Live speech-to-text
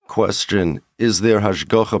question, is there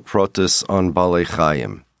hashgacha pratis on Balei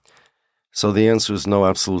Chayim? So the answer is no,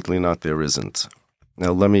 absolutely not, there isn't.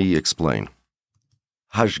 Now let me explain.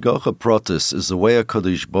 Hashgacha pratis is the way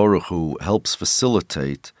HaKadosh Baruch Hu helps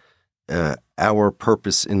facilitate our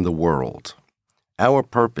purpose in the world. Our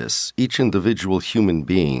purpose, each individual human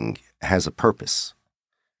being has a purpose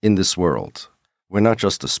in this world. We're not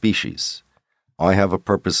just a species. I have a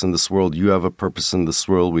purpose in this world, you have a purpose in this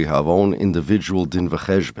world, we have our own individual din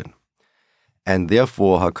v'cheshbon. And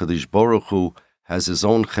therefore, HaKadosh Baruch Hu has his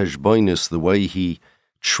own cheshbonis, the way he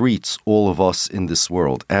treats all of us in this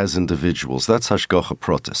world as individuals. That's hashgacha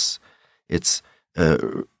pratis. It's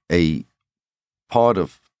a part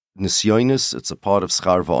of nisyonis, it's a part of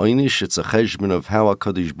schar v'oinish, it's a cheshbon of how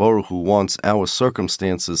HaKadosh Baruch Hu wants our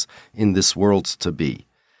circumstances in this world to be.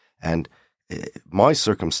 And my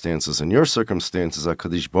circumstances and your circumstances,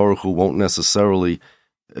 HaKadosh Baruch Hu won't necessarily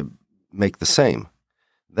make the same.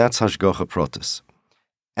 That's hashgacha pratis.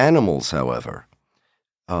 Animals, however,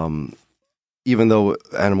 even though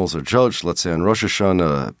animals are judged, let's say on Rosh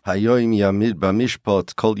Hashanah, Hayoim Yamid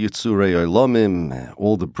Bamishpat Kol Yitzurei Olamim,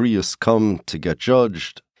 all the Brios come to get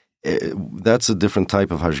judged. That's a different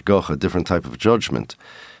type of hashgacha, a different type of judgment.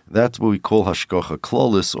 That's what we call hashgacha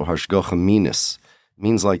klolis or hashgacha minis. It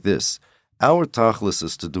means like this. Our tachlis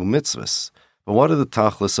is to do mitzvahs. But what are the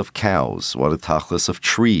tachlis of cows? What are the tachlis of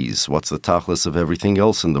trees? What's the tachlis of everything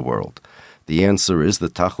else in the world? The answer is the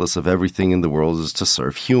tachlis of everything in the world is to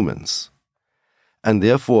serve humans. And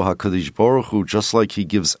therefore, HaKadosh Baruch Hu, just like he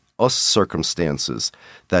gives us circumstances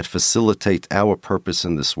that facilitate our purpose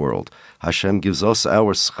in this world, Hashem gives us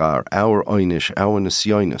our schar, our oinish, our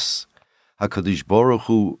nisyonis. HaKadosh Baruch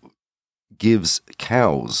Hu gives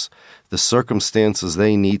cows the circumstances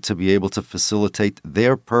they need to be able to facilitate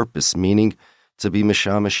their purpose, meaning to be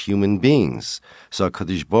mishamish human beings. So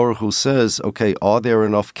HaKadosh Baruch Hu says, okay, are there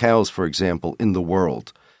enough cows, for example, in the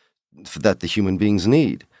world that the human beings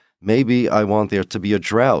need? Maybe I want there to be a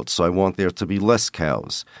drought, so I want there to be less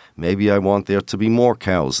cows. Maybe I want there to be more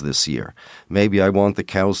cows this year. Maybe I want the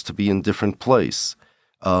cows to be in different place.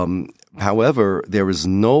 However, there is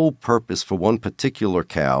no purpose for one particular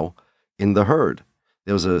cow in the herd.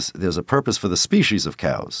 There's a purpose for the species of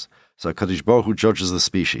cows. So HaKadosh Baruch Hu judges the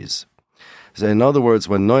species. So in other words,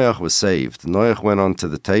 when Noach was saved, Noach went on to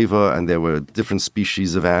the Teva, and there were different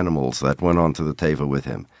species of animals that went on to the Teva with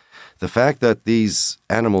him. The fact that these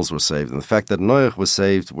animals were saved and the fact that Noach was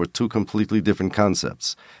saved were two completely different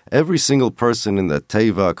concepts. Every single person in that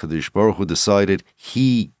Teva, HaKadosh Baruch Hu decided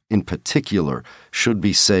he, in particular, should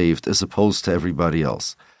be saved as opposed to everybody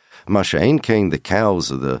else. Masha'en Kain, the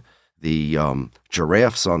cows or the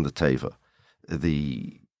giraffes on the Teva,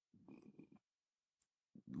 the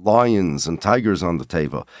lions and tigers on the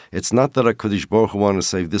Teva. It's not that HaKadosh Baruch Hu want to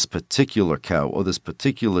save this particular cow or this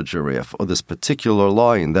particular giraffe or this particular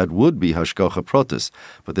lion. That would be hashgacha pratis,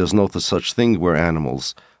 but there's no such thing where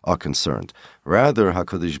animals are concerned. Rather,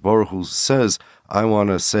 HaKadosh Baruch Hu says, I want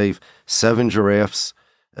to save 7 giraffes,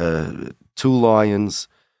 2 lions,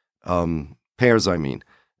 pairs, I mean.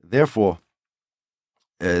 Therefore,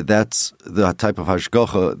 that's the type of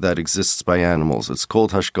hashgacha that exists by animals. It's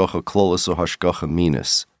called hashgacha klolis or hashgacha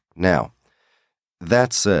minis. Now,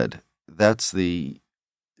 that said, that's the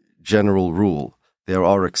general rule. There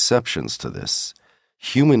are exceptions to this.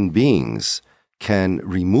 Human beings can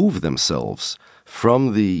remove themselves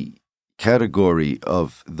from the category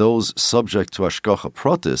of those subject to hashgacha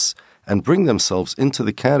pratis and bring themselves into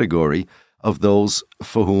the category of those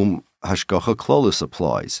for whom hashgacha klolis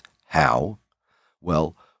applies. How?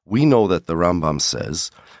 Well, we know that the Rambam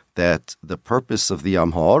says that the purpose of the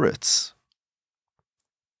Am Haaretz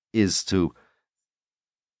is to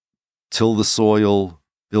till the soil,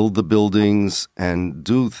 build the buildings, and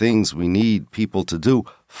do things we need people to do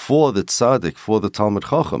for the tzaddik, for the Talmid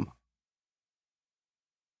Chacham.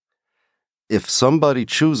 If somebody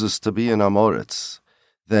chooses to be an Am Haaretz,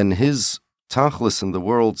 then his tachlis in the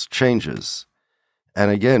world changes.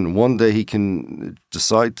 And again, one day he can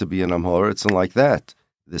decide to be an Am Haaretz, and like that,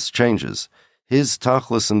 this changes. His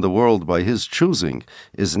tachlis in the world, by his choosing,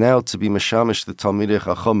 is now to be meshamish the Talmidei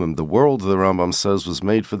Chachamim. The world, the Rambam says, was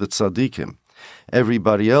made for the tzaddikim.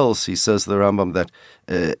 Everybody else, he says, the Rambam, that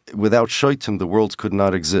without shoitim, the world could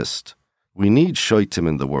not exist. We need shoitim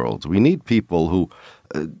in the world. We need people who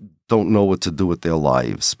don't know what to do with their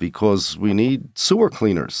lives, because we need sewer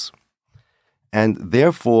cleaners. And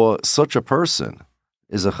therefore, such a person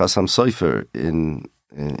is a Chasam Sofer in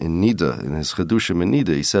Nida, in his Chedushim in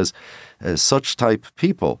Nida. He says, such type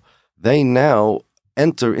people, they now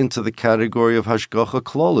enter into the category of Hashgacha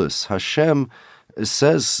Klolis. Hashem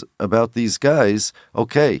says about these guys,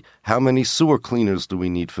 okay, how many sewer cleaners do we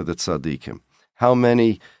need for the tzaddikim? How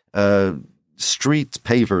many street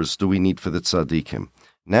pavers do we need for the tzaddikim?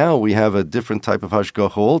 Now we have a different type of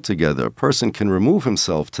hashgacha altogether. A person can remove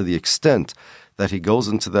himself to the extent that he goes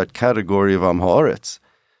into that category of Am Haaretz,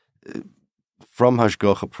 from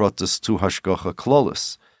hashgacha pratis to hashgacha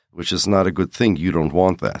klolis, which is not a good thing. You don't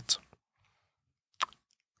want that.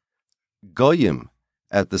 Goyim,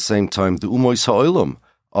 at the same time, the umois ha'olam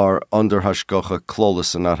are under hashgacha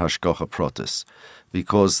klolis and not hashgacha pratis,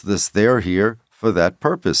 because they're here for that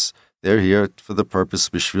purpose. They're here for the purpose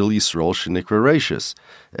Bishvil Yisrael Shenikra Reishis.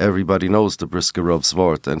 Everybody knows the Brisker Rav's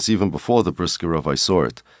Vort, and it's even before the Brisker Rav I saw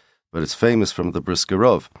it, but it's famous from the Brisker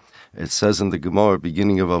Rav. It says in the Gemara,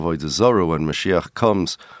 beginning of Avodah Zarah, when Mashiach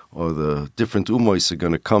comes, or the different umois are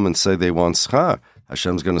going to come and say they want schar,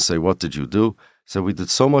 Hashem's going to say, what did you do? So we did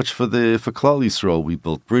so much for Klal Yisrael. We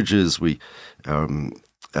built bridges, we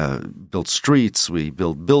built streets, we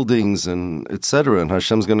built buildings, and etc. And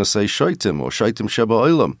Hashem's going to say shaitim or shaitim sheba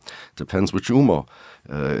olam, depends which umo,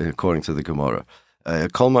 according to the Gemara.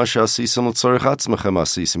 Kol ma she'asisim l'tzorech atzmachem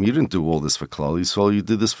asisim. You didn't do all this for Klal Yisrael. You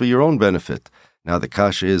did this for your own benefit. Now the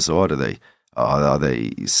kasha is, what are they? Are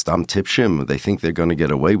they stam tipshim? They think they're going to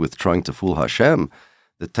get away with trying to fool Hashem.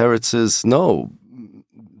 The Teretz says no.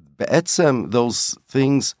 Be'etzem, those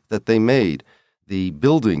things that they made, the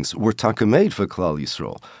buildings, were taka made for Klal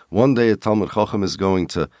Yisrael. One day a Talmud Chacham is going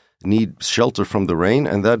to need shelter from the rain,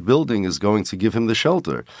 and that building is going to give him the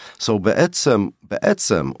shelter. So be'etzem,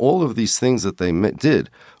 all of these things that they did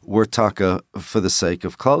were taka for the sake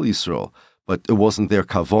of Klal Yisrael, but it wasn't their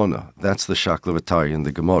kavona. That's the Shaklavatari in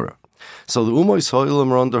the Gemara. So the umois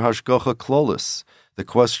ha'olam are under hashgacha klolis. The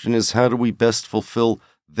question is, how do we best fulfill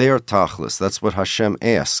their tachlis? That's what Hashem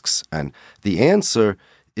asks, and the answer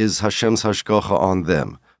is Hashem's hashgacha on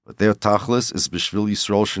them. But their tachlis is b'shvil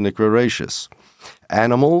Yisrael shenikra reishis.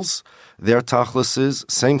 Animals, their tachlis is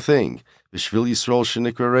same thing, b'shvil Yisrael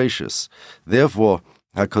shenikra reishis. Therefore,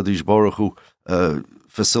 HaKadosh Baruch Hu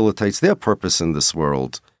facilitates their purpose in this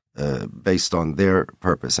world based on their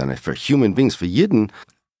purpose. And for human beings, for Yidden,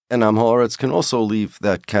 and Am Haaretz can also leave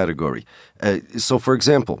that category. So, for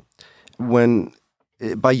example, when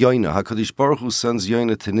by Yoina, HaKadosh Baruch Hu sends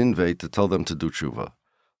Yoina to Ninveh to tell them to do tshuva.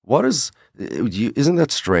 Isn't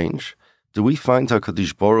that strange? Do we find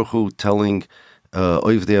HaKadosh Baruch Hu telling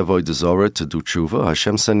Oivdei Avodah Zarah to do tshuva?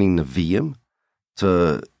 Hashem sending Nevi'im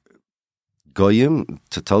to Goyim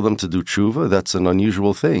to tell them to do tshuva? That's an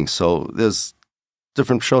unusual thing. So there's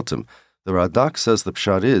different pshatim. The Radak says the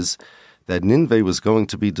pshat is that Ninveh was going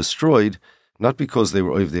to be destroyed not because they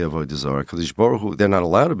were Oivdei Avodah Zarah. HaKadosh Baruch Hu, they're not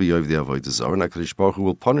allowed to be Oivdei Avodah Zarah, and HaKadosh Baruch Hu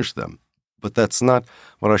will punish them. But that's not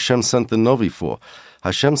what Hashem sent the Novi for.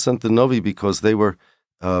 Hashem sent the Novi because they were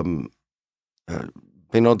Ben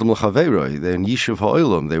Adam L'Chaveiroi. They're in Yishuv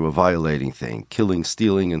Ha'olam. They were violating things, killing,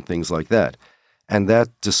 stealing, and things like that. And that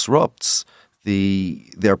disrupts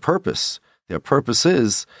their purpose. Their purpose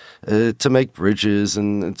is to make bridges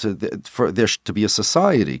and for there to be a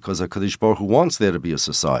society, because HaKadosh Baruch Hu wants there to be a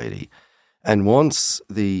society. And once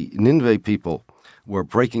the Ninveh people were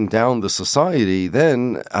breaking down the society,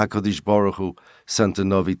 then HaKadosh Baruch Hu sent a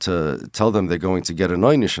Novi to tell them they're going to get an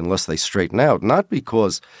einish unless they straighten out. Not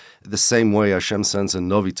because the same way Hashem sends a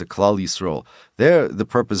Novi to Klal Yisrael. There, the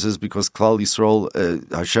purpose is because Klal Yisrael,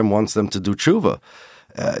 Hashem wants them to do tshuva.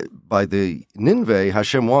 By the Ninveh,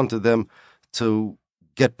 Hashem wanted them to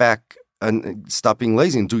get back and stop being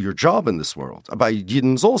lazy and do your job in this world. By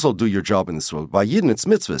Yidden's also do your job in this world. By Yidden, it's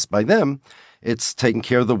mitzvahs. By them, it's taking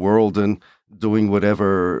care of the world and doing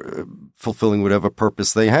whatever, fulfilling whatever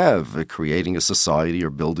purpose they have, creating a society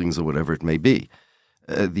or buildings or whatever it may be.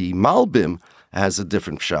 The Malbim has a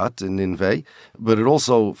different pshat in Ninveh, but it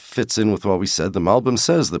also fits in with what we said. The Malbim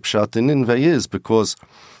says the pshat in Ninveh is because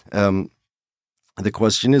the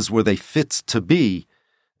question is, were they fit to be?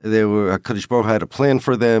 HaKadosh Baruch Hu had a plan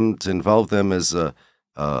for them to involve them as a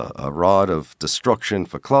rod of destruction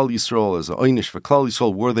for Klal Yisrael, as an einish for Klal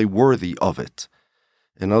Yisrael. Were they worthy of it?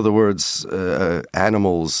 In other words,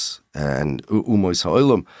 animals and umois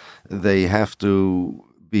ha'olam, they have to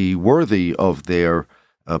be worthy of their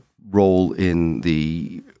role in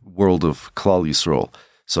the world of Klal Yisrael.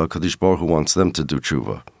 So HaKadosh Baruch Hu wants them to do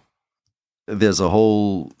tshuva. There's a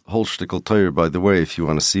whole shtickle Torah, by the way, if you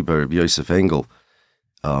want to see by Rabbi Yosef Engel,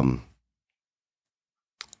 by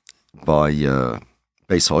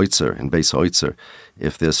Beis Hoitzer, in Beis Hoitzer,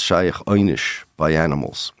 if there's shaykh einish by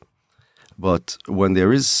animals. But when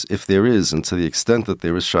if there is, and to the extent that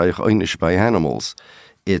there is shaykh einish by animals,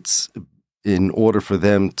 it's in order for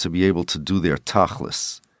them to be able to do their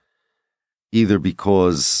tachlis, either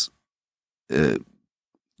because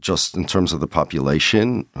just in terms of the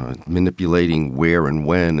population, manipulating where and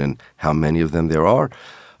when and how many of them there are,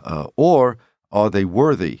 or are they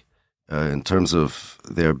worthy in terms of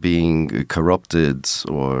their being corrupted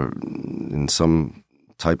or in some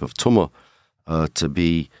type of tumah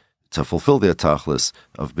to fulfill their tachlis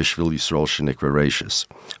of Bishvil Yisrael Shenikra Reishis.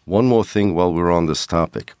 One more thing while we're on this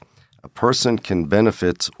topic. A person can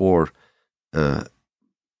benefit or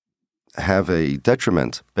have a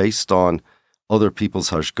detriment based on other people's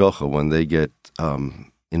hashgacha when they get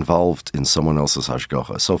involved in someone else's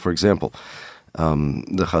hashgacha. So, for example,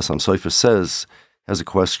 the Chasam Sofer has a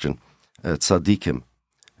question. Tzaddikim.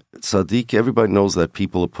 Tzaddik, everybody knows that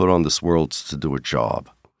people are put on this world to do a job.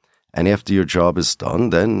 And after your job is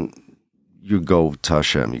done, then you go to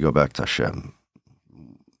Hashem, you go back to Hashem.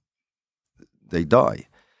 They die.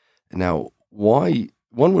 Now, why?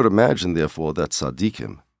 One would imagine, therefore, that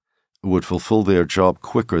tzaddikim would fulfill their job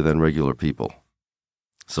quicker than regular people.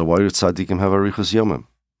 So why do tzaddikim have arichas yomim?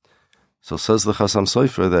 So says the Chasam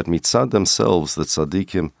Sofer that mitzad themselves, the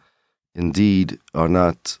tzaddikim indeed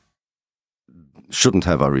shouldn't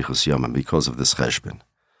have arichas yomim because of this cheshbon.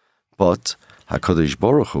 But HaKadosh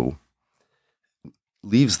Baruch Hu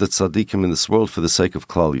leaves the tzaddikim in this world for the sake of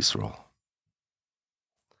Klal Yisrael.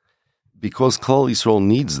 Because Klal Yisrael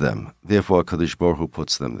needs them, therefore HaKadosh Baruch Hu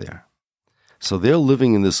puts them there. So they're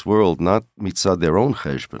living in this world not mitzad their own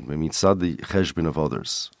cheshbon, but mitzad the cheshbon of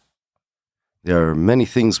others. There are many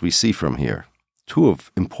things we see from here. Two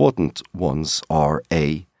of important ones are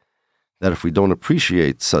A, that if we don't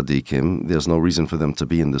appreciate tzaddikim, there's no reason for them to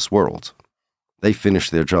be in this world. They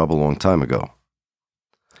finished their job a long time ago.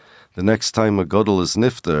 The next time a gadol is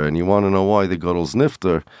nifter, and you want to know why the gadol's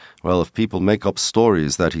nifter, well, if people make up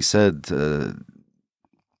stories that he said, vote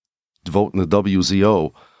in the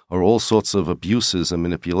WZO, or all sorts of abuses and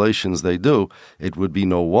manipulations they do, it would be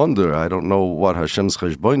no wonder. I don't know what Hashem's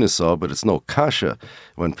cheshbonis are, but it's no kasha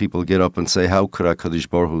when people get up and say, how could HaKadosh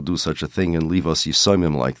Baruch Hu do such a thing and leave us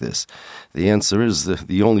Yisomim like this? The answer is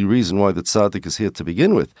the only reason why the tzaddik is here to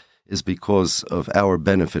begin with is because of our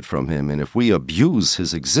benefit from him. And if we abuse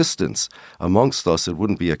his existence amongst us, it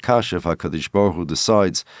wouldn't be a kasha if HaKadosh Baruch Hu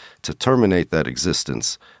decides to terminate that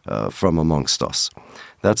existence from amongst us.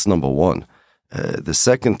 That's number one. The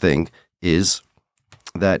second thing is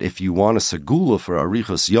that if you want a segula for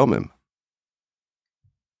arichas yomim,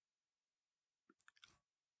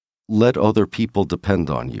 let other people depend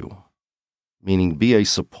on you, meaning be a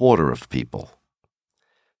supporter of people.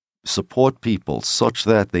 Support people such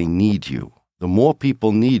that they need you. The more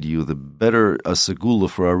people need you, the better a segula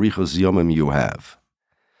for arichas yomim you have.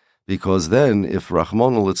 Because then, if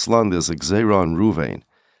Rahman al-Itzlan, there's a gzeira on Ruvain,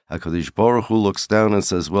 HaKadosh Baruch Hu looks down and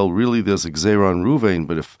says, well, really there's a gzeira on Ruvain,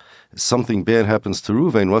 but if something bad happens to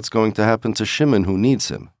Ruvain, what's going to happen to Shimon who needs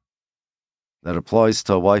him? That applies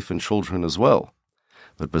to a wife and children as well.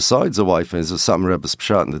 But besides a wife, and there's some Rebbe's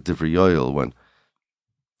Pshat in the Divrei Yoel when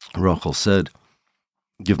Rachel said,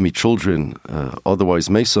 give me children, otherwise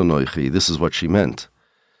mesonoichi, this is what she meant.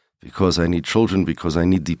 Because I need children, because I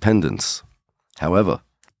need dependence. However,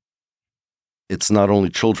 it's not only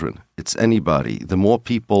children, it's anybody. The more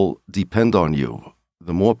people depend on you,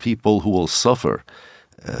 the more people who will suffer.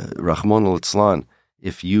 Rahman al-Itzlan,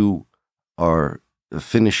 if you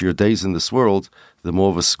finish your days in this world, the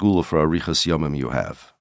more of a school for arichas yomim you have.